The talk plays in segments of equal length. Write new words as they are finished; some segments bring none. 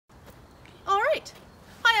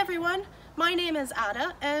everyone, my name is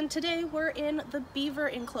Ada and today we're in the beaver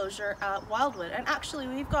enclosure at Wildwood, and actually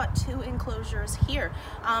we've got two enclosures here.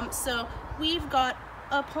 So we've got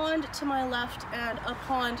a pond to my left and a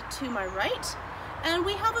pond to my right, and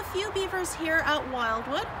we have a few beavers here at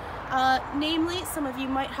Wildwood. Namely, some of you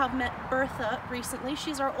might have met Bertha recently.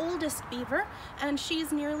 She's our oldest beaver and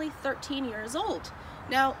she's nearly 13 years old.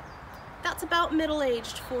 Now, that's about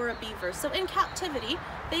middle-aged for a beaver. So in captivity,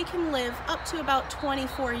 they can live up to about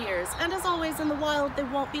 24 years. And as always in the wild, they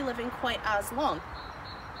won't be living quite as long.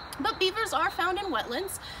 But beavers are found in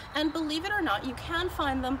wetlands, and believe it or not, you can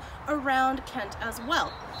find them around Kent as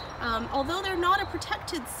well. Although they're not a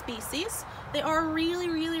protected species, they are a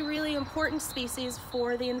really important species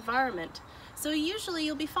for the environment. So usually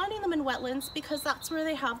you'll be finding them in wetlands because that's where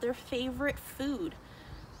they have their favorite food.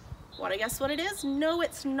 Want to guess what it is? No,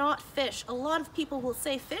 it's not fish. A lot of people will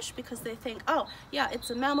say fish because they think, oh yeah, it's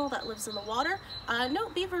a mammal that lives in the water. No,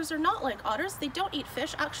 beavers are not like otters. They don't eat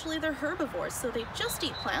fish. Actually, they're herbivores, so they just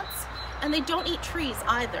eat plants, and they don't eat trees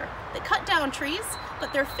either. They cut down trees,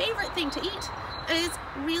 but their favorite thing to eat is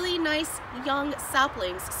really nice young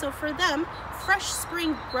saplings. So for them, fresh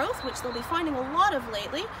spring growth, which they'll be finding a lot of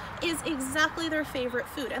lately, is exactly their favorite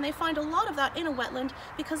food. And they find a lot of that in a wetland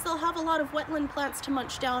because they'll have a lot of wetland plants to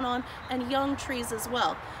munch down on and young trees as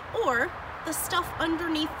well. Or the stuff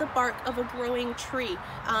underneath the bark of a growing tree.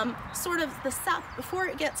 Sort of the sap before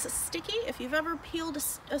it gets sticky. If you've ever peeled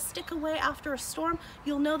a stick away after a storm,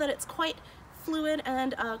 you'll know that it's quite fluid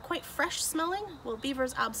and quite fresh smelling. Well,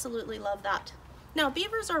 beavers absolutely love that. Now,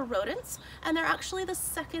 beavers are rodents, and they're actually the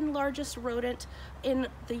second largest rodent in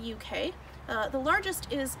the UK. The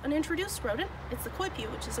largest is an introduced rodent. It's the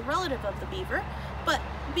coypu, which is a relative of the beaver, but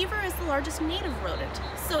beaver is the largest native rodent.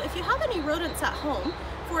 So if you have any rodents at home,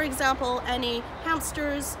 for example, any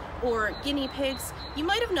hamsters or guinea pigs, you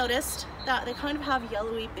might have noticed that they kind of have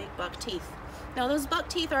yellowy big buck teeth. Now, those buck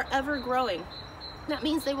teeth are ever growing. That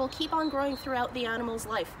means they will keep on growing throughout the animal's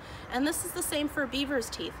life. And this is the same for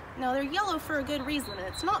beaver's teeth. Now, they're yellow for a good reason, and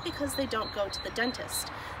it's not because they don't go to the dentist.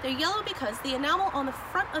 They're yellow because the enamel on the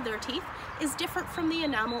front of their teeth is different from the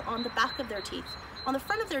enamel on the back of their teeth. On the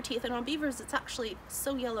front of their teeth, and on beavers it's actually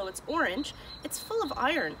so yellow it's orange, it's full of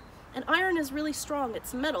iron. And iron is really strong,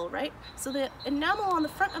 it's metal, right? So the enamel on the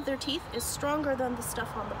front of their teeth is stronger than the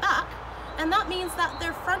stuff on the back, and that means that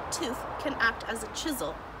their front tooth can act as a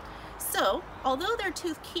chisel. So, although their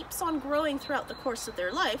tooth keeps on growing throughout the course of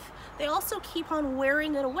their life, they also keep on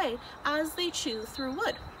wearing it away as they chew through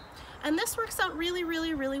wood. And this works out really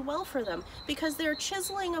well for them because they're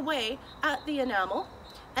chiseling away at the enamel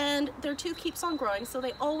and their tooth keeps on growing, so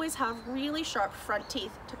they always have really sharp front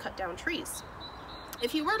teeth to cut down trees.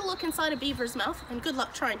 If you were to look inside a beaver's mouth, and good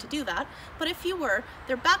luck trying to do that, but if you were,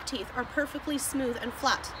 their back teeth are perfectly smooth and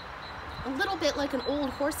flat. A little bit like an old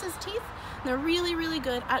horse's teeth. They're really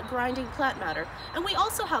good at grinding plant matter. And we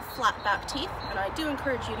also have flat back teeth, and I do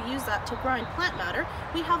encourage you to use that to grind plant matter.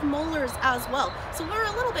 We have molars as well. So we're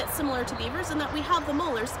a little bit similar to beavers in that we have the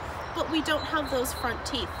molars, but we don't have those front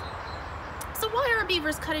teeth. So why are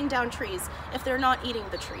beavers cutting down trees if they're not eating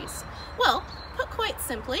the trees? Well, put quite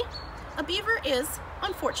simply, a beaver is,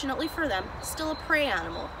 unfortunately for them, still a prey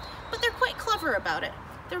animal, but they're quite clever about it.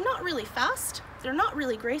 They're not really fast, they're not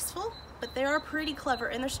really graceful, but they are pretty clever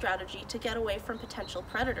in their strategy to get away from potential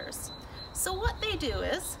predators. So what they do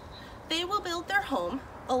is, they will build their home,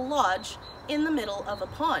 a lodge, in the middle of a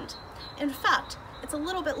pond. In fact, it's a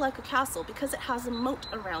little bit like a castle because it has a moat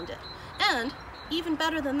around it. And, even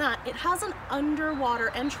better than that, it has an underwater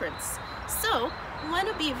entrance. So, when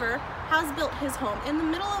a beaver has built his home in the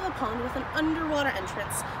middle of a pond with an underwater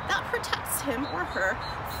entrance, that protects him or her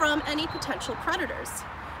from any potential predators.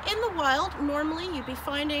 In the wild, normally you'd be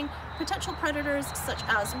finding potential predators such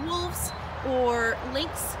as wolves or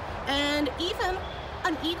lynx, and even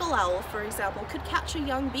an eagle owl, for example, could catch a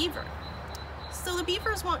young beaver. So the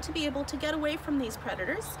beavers want to be able to get away from these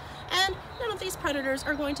predators, and none of these predators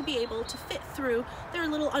are going to be able to fit through their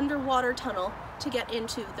little underwater tunnel to get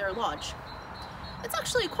into their lodge. It's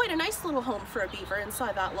actually quite a nice little home for a beaver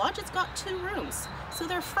inside that lodge. It's got 2 rooms. So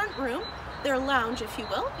their front room, their lounge if you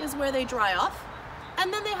will, is where they dry off.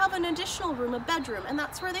 And then they have an additional room, a bedroom, and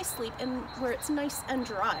that's where they sleep and where it's nice and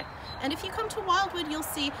dry. And if you come to Wildwood, you'll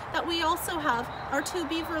see that we also have our 2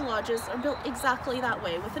 beaver lodges are built exactly that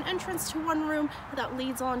way, with an entrance to one room that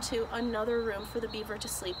leads on to another room for the beaver to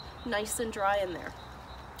sleep nice and dry in there.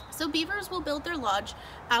 So beavers will build their lodge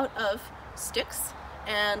out of sticks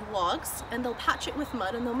and logs, and they'll patch it with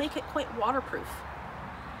mud and they'll make it quite waterproof.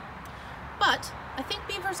 But I think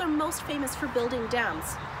beavers are most famous for building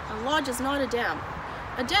dams. A lodge is not a dam.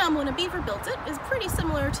 A dam, when a beaver builds it, is pretty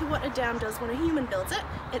similar to what a dam does when a human builds it.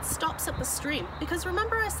 It stops up a stream, because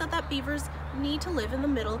remember I said that beavers need to live in the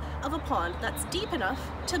middle of a pond that's deep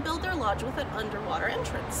enough to build their lodge with an underwater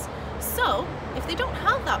entrance. So if they don't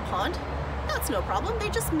have that pond, that's no problem, they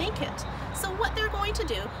just make it. So what they're going to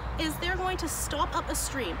do is they're going to stop up a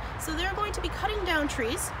stream. So they're going to be cutting down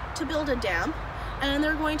trees to build a dam, and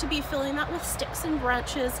they're going to be filling that with sticks and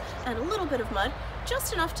branches and a little bit of mud,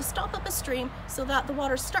 just enough to stop up a stream so that the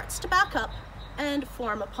water starts to back up and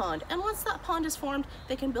form a pond. And once that pond is formed,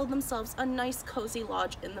 they can build themselves a nice cozy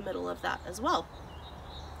lodge in the middle of that as well.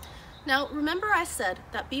 Now, remember I said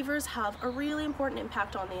that beavers have a really important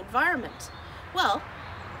impact on the environment. Well,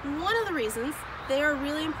 one of the reasons they are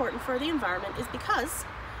really important for the environment is because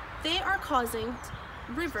they are causing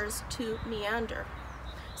rivers to meander.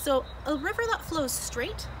 So a river that flows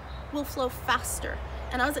straight will flow faster,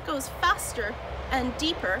 and as it goes faster and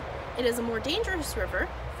deeper, it is a more dangerous river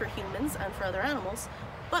for humans and for other animals,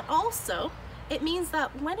 but also it means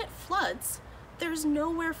that when it floods, there's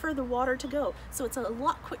nowhere for the water to go, so it's a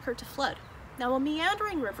lot quicker to flood. Now, a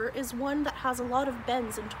meandering river is one that has a lot of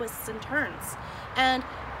bends and twists and turns, and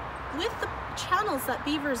with the channels that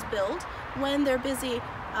beavers build when they're busy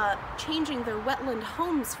changing their wetland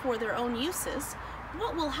homes for their own uses,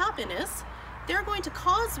 what will happen is they're going to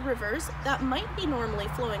cause rivers that might be normally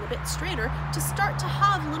flowing a bit straighter to start to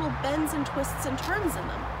have little bends and twists and turns in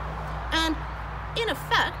them. And in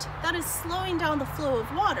effect, that is slowing down the flow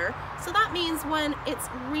of water. So that means when it's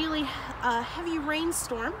really a heavy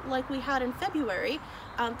rainstorm like we had in February,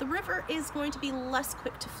 the river is going to be less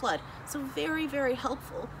quick to flood. So very, very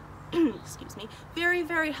helpful. Excuse me, very,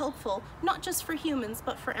 very helpful, not just for humans,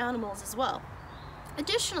 but for animals as well.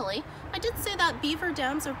 Additionally, I did say that beaver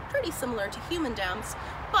dams are pretty similar to human dams,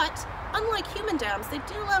 but unlike human dams, they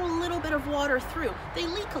do let a little bit of water through. They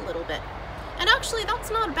leak a little bit. And actually, that's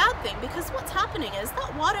not a bad thing, because what's happening is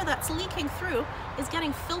that water that's leaking through is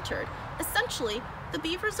getting filtered. Essentially, the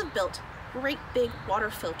beavers have built great big water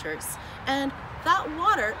filters, and that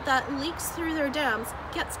water that leaks through their dams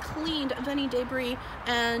gets cleaned of any debris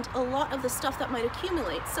and a lot of the stuff that might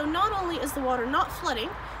accumulate. So not only is the water not flooding,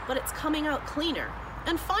 but it's coming out cleaner.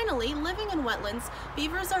 And finally, living in wetlands,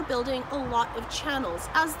 beavers are building a lot of channels.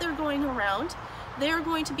 As they're going around, they're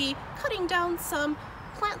going to be cutting down some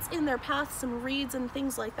plants in their paths, some reeds and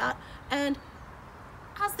things like that, and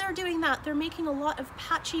as they're doing that, they're making a lot of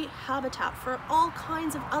patchy habitat for all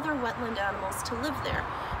kinds of other wetland animals to live there.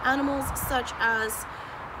 Animals such as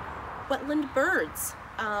wetland birds.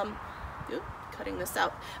 Cutting this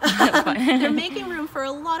out. They're making room for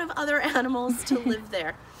a lot of other animals to live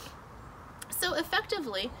there. So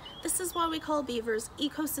effectively, this is why we call beavers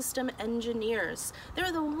ecosystem engineers.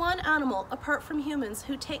 They're the one animal, apart from humans,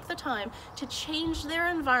 who take the time to change their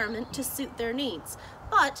environment to suit their needs.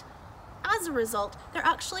 But as a result, they're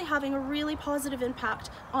actually having a really positive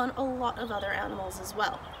impact on a lot of other animals as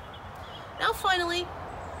well. Now finally,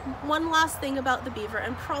 one last thing about the beaver,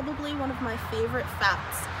 and probably one of my favorite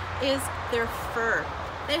facts, is their fur.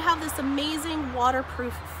 They have this amazing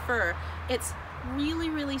waterproof fur. It's really,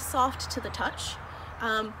 really soft to the touch,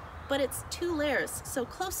 but it's 2 layers. So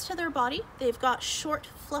close to their body, they've got short,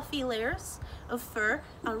 fluffy layers of fur,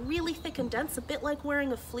 really thick and dense, a bit like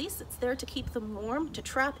wearing a fleece. It's there to keep them warm, to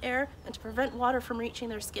trap air, and to prevent water from reaching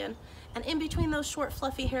their skin. And in between those short,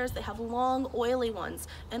 fluffy hairs, they have long, oily ones,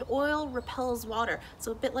 and oil repels water,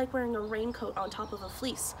 so a bit like wearing a raincoat on top of a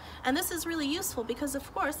fleece. And this is really useful because,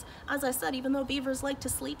 of course, as I said, even though beavers like to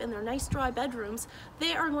sleep in their nice dry bedrooms,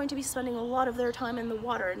 they are going to be spending a lot of their time in the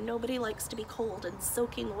water, and nobody likes to be cold and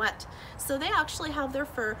soaking wet. So they actually have their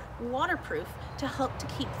fur waterproof to help to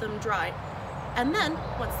keep them dry. And then,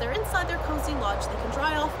 once they're inside their cozy lodge, they can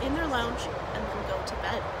dry off in their lounge and then go to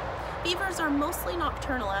bed. Beavers are mostly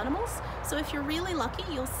nocturnal animals, so if you're really lucky,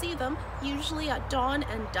 you'll see them usually at dawn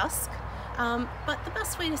and dusk. But the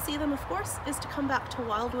best way to see them, of course, is to come back to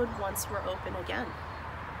Wildwood once we're open again.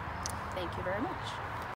 Thank you very much.